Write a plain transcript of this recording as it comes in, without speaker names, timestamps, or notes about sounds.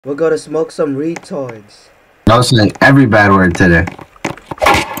We're gonna smoke some retards. I was saying every bad word today.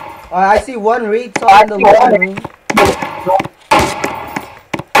 I see one retard in the living room.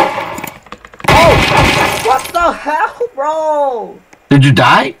 Oh! What the hell, bro? Did you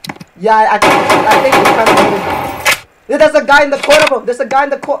die? Yeah, I think we kind of moved. Yeah, there's a guy in the corner, bro. There's a guy in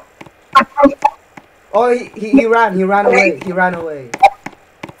the corner. Oh, he ran away.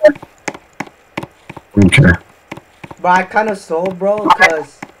 Okay. But I kind of saw, bro,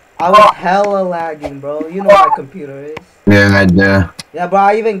 because I was hella lagging, bro. You know what my computer is. Yeah, I do. Yeah, bro,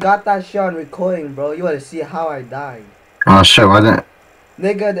 I even got that shit on recording, bro. You want to see how I died. Oh shit, why didn't?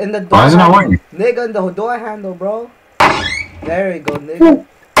 Nigga, in the door Why is it not handle. working? Nigga, in the door handle, bro. There you go, nigga.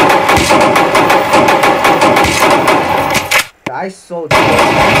 I so dead.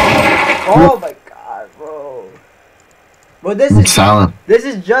 Oh my god, bro. Bro, this is silent. This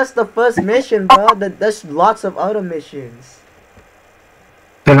is just the first mission, bro. There's lots of other missions.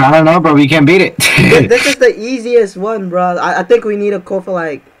 Cause I don't know, bro. We can't beat it. This is the easiest one, bro. I think we need to call for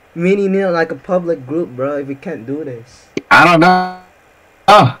like like a public group, bro. If we can't do this. I don't know.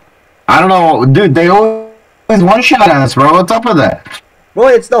 Oh, I don't know, dude. They always one shot at us, bro. What's up with that? Bro,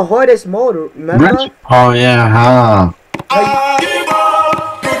 it's the hardest mode. Remember? Rich? Oh yeah, huh?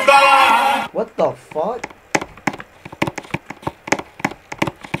 What the fuck?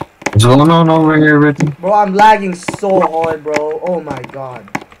 What's going on over here, Richie? Bro, I'm lagging so hard, bro. Oh my god.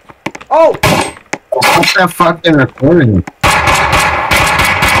 Oh! What's that fucking recording?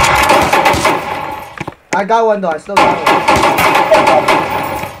 I got one though. I still got one.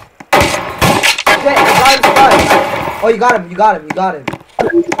 Shit, I got him stunned. Oh, you got him.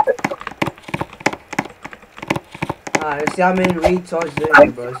 Let's see how many retards there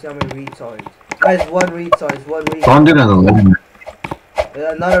is, bro. Let's see how many retards. There's one retard. Don't do that in the living room.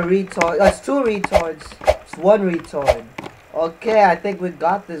 Another retard. That's two retards. It's one retard. Okay, I think we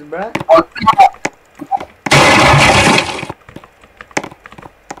got this, bruh.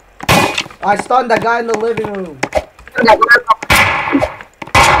 I stunned that guy in the living room.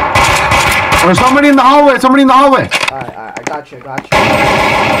 There's somebody in the hallway. Alright, I got you.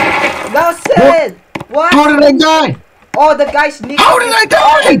 Nelson! What? How did I die? Oh, the guy sneaked. How did I die?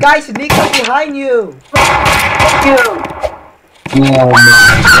 Oh, the guy sneaked up behind you. Oh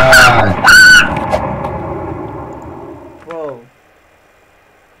my god.